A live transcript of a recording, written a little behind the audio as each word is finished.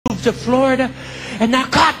moved to Florida, and now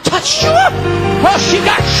God touched her. Oh, she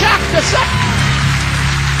got shocked.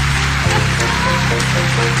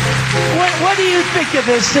 What do you think of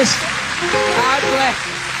this, sister? God bless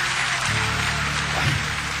you.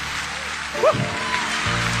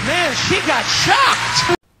 Man, she got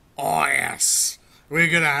shocked. Oh yes, we're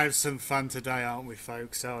gonna have some fun today, aren't we,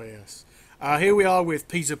 folks? Oh yes. Here we are with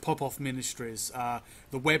Peter Popoff Ministries,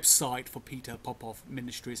 the website for Peter Popoff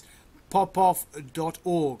Ministries,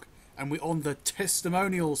 popoff.org, and we're on the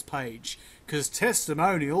testimonials page, because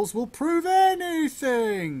testimonials will prove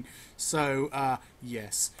anything. So,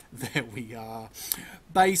 yes, there we are.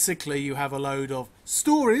 Basically, you have a load of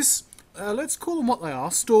stories. Let's call them what they are.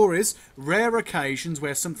 Stories, rare occasions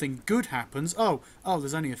where something good happens. Oh,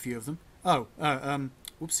 there's only a few of them.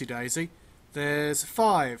 Whoopsie daisy. There's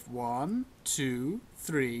 5. 1, 2,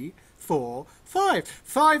 3, 4, 5.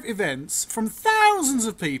 5 events from thousands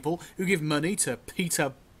of people who give money to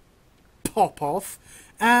Peter Popoff,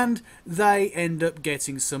 and they end up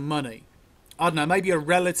getting some money. I don't know, maybe a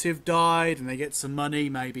relative died and they get some money,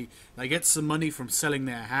 maybe they get some money from selling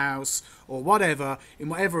their house, or whatever, in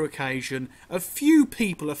whatever occasion. A few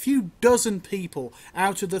people, a few dozen people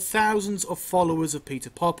out of the thousands of followers of Peter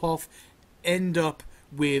Popoff end up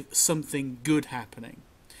with something good happening.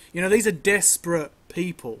 You know, these are desperate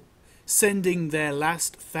people sending their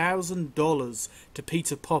last $1,000 to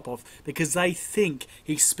Peter Popoff because they think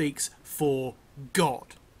he speaks for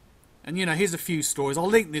God. And, you know, here's a few stories. I'll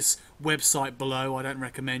link this website below. I don't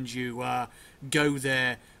recommend you go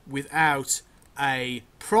there without a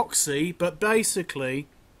proxy. But basically,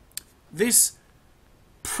 this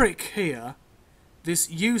prick here, this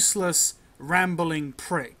useless, rambling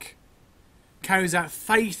prick, carries out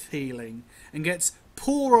faith healing and gets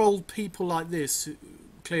poor old people like this,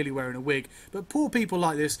 clearly wearing a wig, but poor people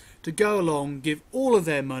like this to go along, give all of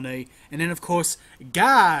their money, and then of course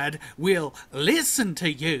God will listen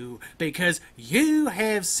to you because you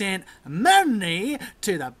have sent money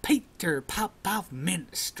to the Peter Popoff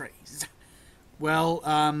Ministries.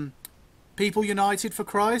 Well, people united for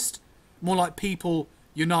Christ? More like people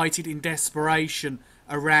united in desperation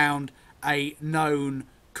around a known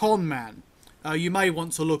con man. You may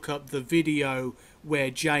want to look up the video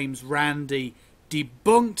where JamesRandi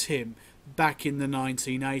debunked him back in the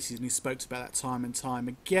 1980s, and he spoke about that time and time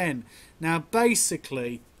again. Now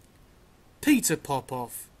basically, Peter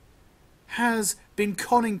Popoff has been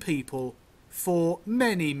conning people for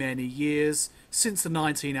many years, since the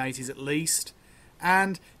 1980s at least,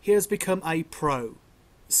 and he has become a pro,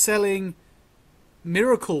 selling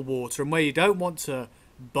miracle water, and where you don't want to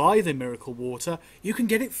buy the miracle water, you can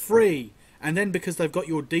get it free. And then because they've got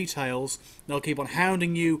your details, they'll keep on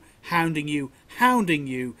hounding you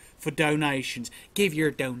for donations. Give your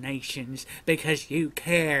donations because you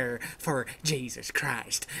care for Jesus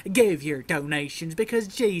Christ. Give your donations because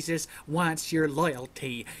Jesus wants your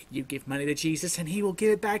loyalty. You give money to Jesus and he will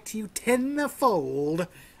give it back to you tenfold.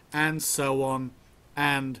 And so on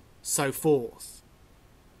and so forth.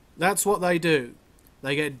 That's what they do.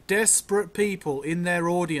 They get desperate people in their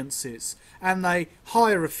audiences, and they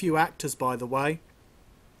hire a few actors, by the way.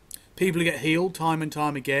 People get healed time and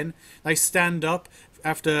time again. They stand up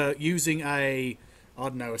after using a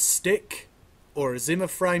stick or a Zimmer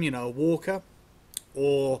frame, you know, a walker.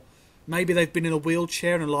 Or maybe they've been in a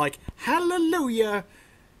wheelchair and are like, hallelujah,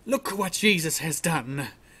 look what Jesus has done.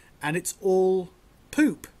 And it's all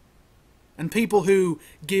poop. And people who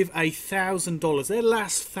give $1,000, their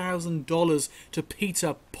last $1,000 to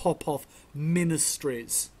Peter Popoff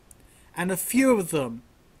Ministries, and a few of them,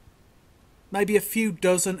 maybe a few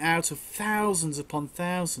dozen out of thousands upon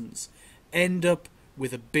thousands, end up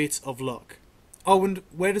with a bit of luck. Oh, and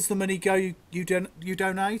where does the money go you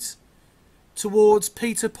donate? Towards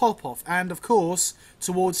Peter Popoff, and of course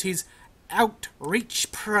towards his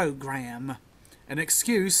outreach program. An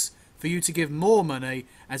excuse for you to give more money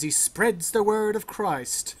as he spreads the word of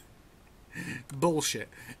Christ. Bullshit.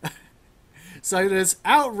 So there's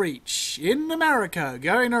outreach in America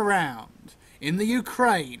going around, in the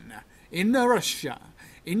Ukraine, in Russia,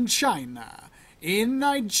 in China, in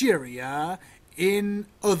Nigeria, in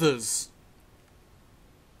others.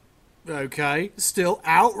 Okay, still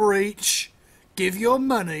outreach. Give your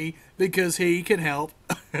money because he can help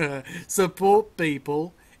support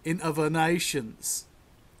people in other nations.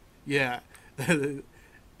 Yeah, they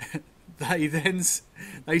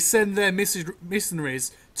send their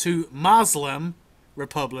missionaries to Muslim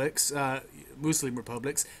republics,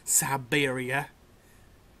 Siberia,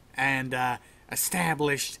 and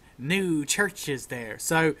established new churches there.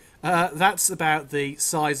 So that's about the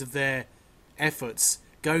size of their efforts.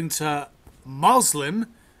 Going to Muslim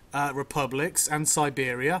republics and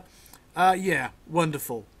Siberia. Yeah,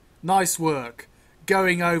 wonderful. Nice work.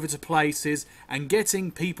 Going over to places and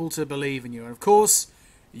getting people to believe in you. And of course,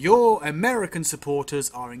 your American supporters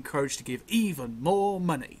are encouraged to give even more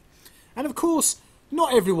money. And of course,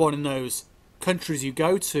 not everyone in those countries you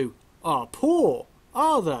go to are poor,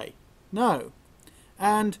 are they? No.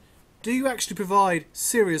 And do you actually provide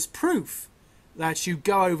serious proof that you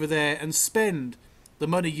go over there and spend the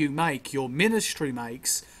money you make, your ministry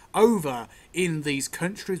makes, over in these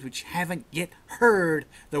countries which haven't yet heard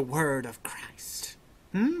the word of Christ?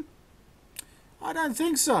 I don't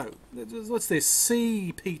think so. What's this?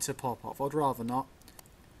 See Peter Popoff. I'd rather not.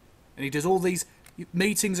 And he does all these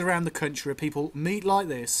meetings around the country where people meet like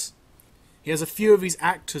this. He has a few of his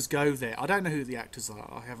actors go there. I don't know who the actors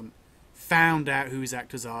are. I haven't found out who his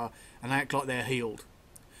actors are, and they act like they're healed.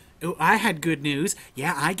 Oh, I had good news.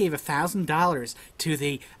 Yeah, I gave $1,000 to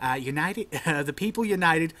the the People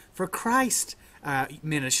United for Christ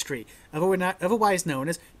ministry, otherwise known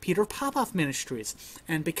as Peter Popoff Ministries.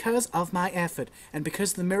 And because of my effort, and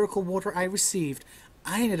because of the miracle water I received,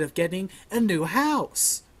 I ended up getting a new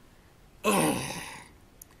house. Ugh.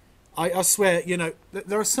 I swear, you know,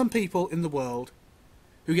 there are some people in the world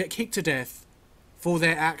who get kicked to death for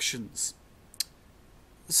their actions.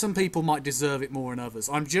 Some people might deserve it more than others.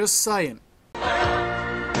 I'm just saying.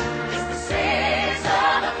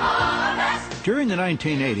 During the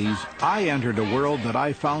 1980s, I entered a world that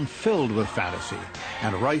I found filled with fantasy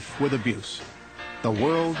and rife with abuse. The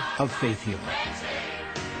world of faith healing.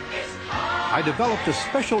 I developed a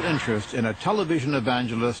special interest in a television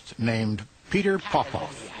evangelist named Peter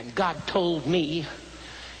Popoff. And God told me,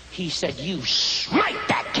 he said, you smite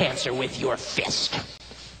that cancer with your fist.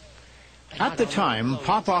 At the time,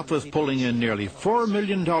 Popoff was pulling in nearly $4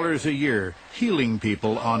 million a year, healing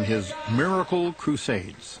people on his miracle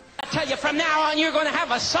crusades. I tell you, from now on, you're going to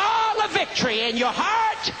have a song of victory in your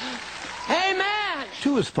heart. Amen.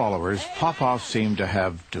 To his followers, Popoff seemed to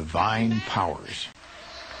have divine powers.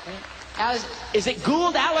 Alice, is it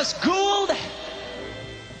Gould? Alice Gould?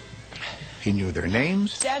 He knew their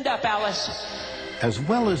names. Stand up, Alice. As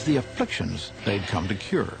well as the afflictions they'd come to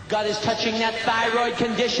cure. God is touching that thyroid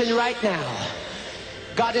condition right now.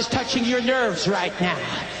 God is touching your nerves right now.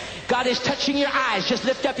 God is touching your eyes. Just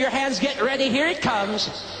lift up your hands, get ready, here it comes.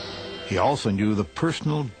 He also knew the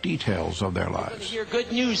personal details of their lives. Hear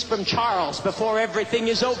good news from Charles before everything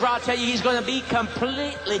is over. I'll tell you, he's going to be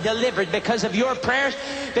completely delivered because of your prayers,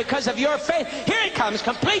 because of your faith. Here it comes,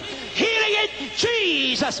 complete healing in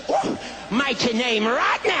Jesus' mighty name,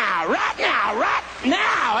 right now, right now, right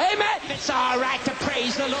now. Amen. It's all right to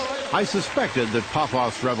praise the Lord. I suspected that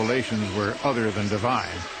Popoff's revelations were other than divine.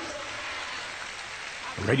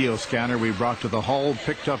 The radio scanner we brought to the hall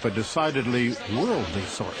picked up a decidedly worldly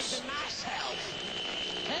source.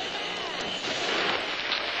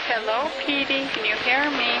 Hello, Petey. Can you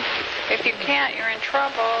hear me? If you can't, you're in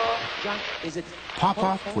trouble. John, is it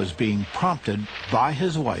Popoff was being prompted by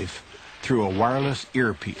his wife through a wireless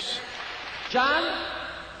earpiece. John?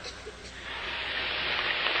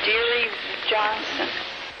 Dearie Johnson.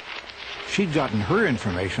 She'd gotten her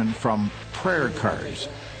information from prayer cards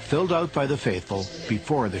filled out by the faithful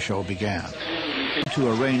before the show began.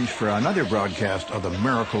 To arrange for another broadcast of the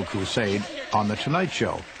Miracle Crusade on The Tonight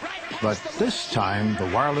Show. But this time,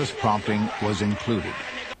 the wireless prompting was included.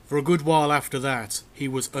 For a good while after that, he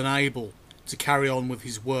was unable to carry on with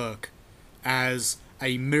his work as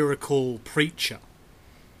a miracle preacher.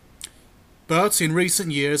 But in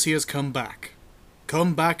recent years, he has come back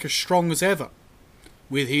as strong as ever,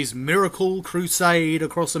 with his miracle crusade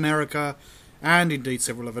across America and indeed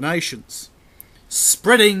several other nations,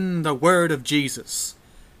 spreading the word of Jesus.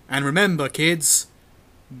 And remember, kids,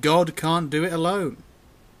 God can't do it alone.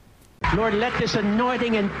 Lord, let this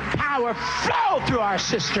anointing and power flow through our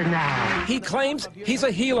sister now. He claims he's a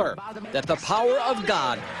healer, that the power of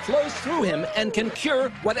God flows through him and can cure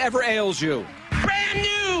whatever ails you. Brand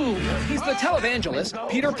new! He's the televangelist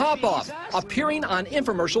Peter Popoff, appearing on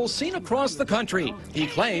infomercials seen across the country. He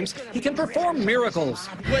claims he can perform miracles.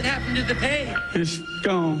 What happened to the pain? It's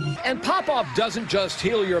gone. And Popoff doesn't just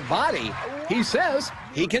heal your body. He says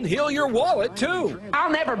he can heal your wallet, too.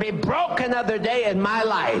 I'll never be broke another day in my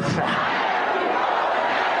life.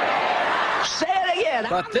 Say it again.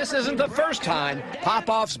 But this isn't the first time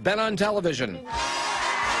Popoff's been on television.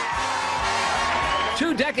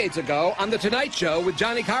 2 decades ago, on The Tonight Show with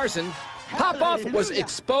Johnny Carson, Popoff was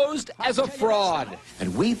exposed as a fraud.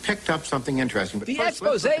 And we picked up something interesting. But The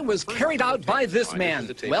expose was carried out by this man,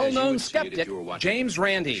 well-known skeptic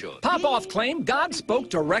JamesRandi. Popoff claimed God spoke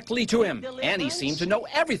directly to him, and he seemed to know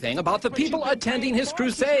everything about the people attending his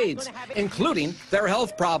crusades, including their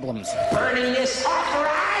health problems. Burning this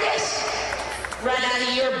arthritis right out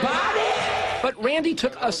of your body. But Randi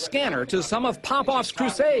took a scanner to some of Popoff's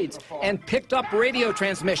crusades and picked up radio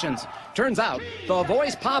transmissions. Turns out the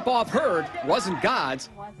voice Popoff heard wasn't God's,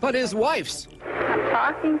 but his wife's. I'm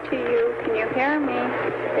talking to you. Can you hear me?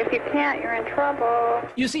 If you can't, you're in trouble.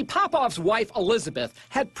 You see, Popoff's wife, Elizabeth,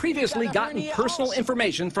 had previously gotten personal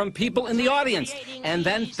information from people in the audience and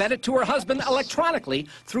then fed it to her husband electronically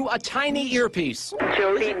through a tiny earpiece.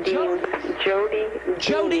 Jody Dean.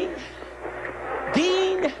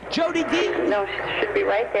 Jody Dean? No, she should be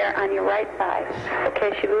right there on your right side.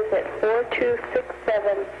 Okay, she lives at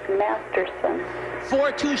 4267 Masterson.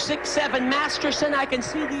 4267 Masterson. I can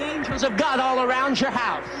see the angels of God all around your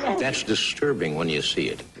house. That's disturbing when you see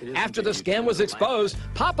it. After the scam was exposed,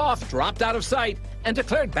 Popoff dropped out of sight and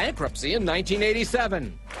declared bankruptcy in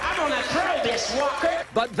 1987. I'm gonna throw this, Walker.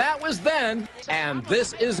 But that was then, and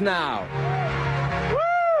this is now.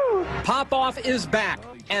 Woo! Popoff is back,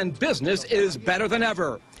 and business is better than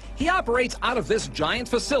ever. He operates out of this giant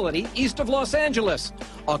facility east of Los Angeles.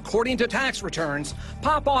 According to tax returns,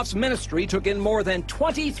 Popoff's ministry took in more than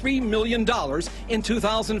 $23 million in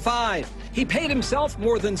 2005. He paid himself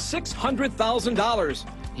more than $600,000.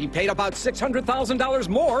 He paid about $600,000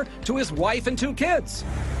 more to his wife and 2 kids.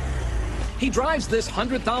 He drives this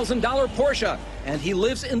 $100,000 Porsche, and he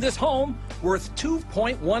lives in this home worth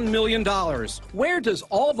 $2.1 million. Where does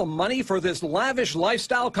all the money for this lavish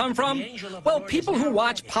lifestyle come from? Well, people who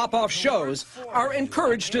watch Popoff shows are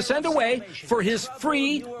encouraged to send away for his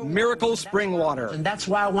free miracle spring water. And that's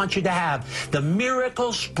why I want you to have the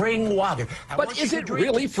miracle spring water. But is it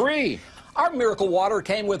really free? Our miracle water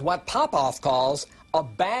came with what Popoff calls a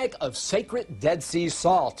bag of sacred Dead Sea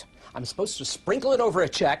salt. I'm supposed to sprinkle it over a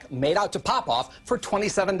check made out to Popoff for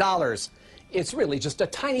 $27. It's really just a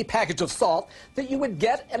tiny package of salt that you would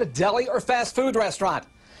get at a deli or fast food restaurant.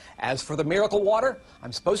 As for the miracle water,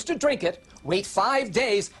 I'm supposed to drink it, wait 5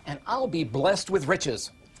 days, and I'll be blessed with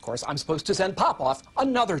riches. Of course, I'm supposed to send Popoff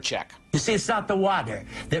another check. You see, it's not the water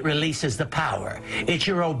that releases the power. It's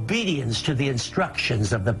your obedience to the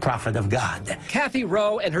instructions of the prophet of God. Kathy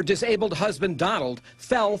Rowe and her disabled husband Donald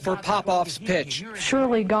fell for Popoff's pitch.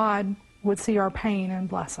 Surely God would see our pain and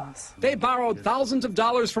bless us. They borrowed thousands of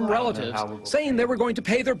dollars from relatives, saying they were going to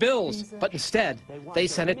pay their bills. But instead, they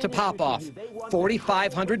sent it to Popoff,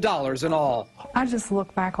 $4,500 in all. I just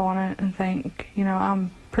look back on it and think, you know, I'm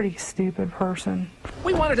a pretty stupid person.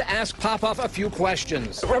 We wanted to ask Popoff a few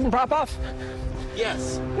questions. Reverend Popoff?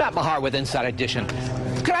 Yes. Matt Mahar with Inside Edition.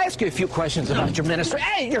 Could I ask you a few questions about your ministry?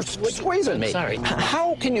 Hey, you're squeezing me. Sorry.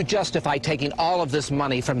 How can you justify taking all of this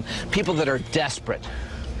money from people that are desperate?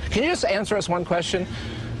 Can you just answer us one question?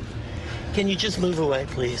 Can you just move away,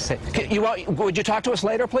 please? Would you talk to us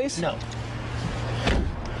later, please? No.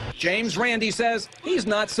 JamesRandi says he's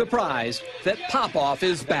not surprised that Popoff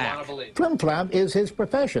is back. Flim-flam is his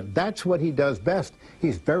profession. That's what he does best.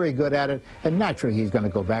 He's very good at it, and naturally he's going to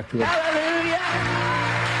go back to it.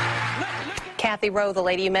 Kathy Rowe, the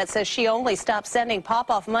lady you met, says she only stopped sending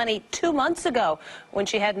Popoff money 2 months ago when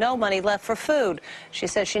she had no money left for food. She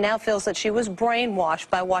says she now feels that she was brainwashed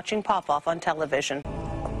by watching Popoff on television.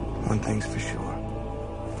 One thing's for sure.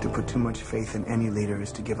 To put too much faith in any leader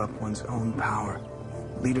is to give up one's own power.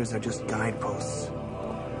 Leaders are just guideposts.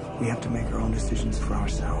 We have to make our own decisions for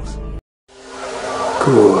ourselves.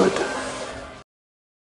 Good.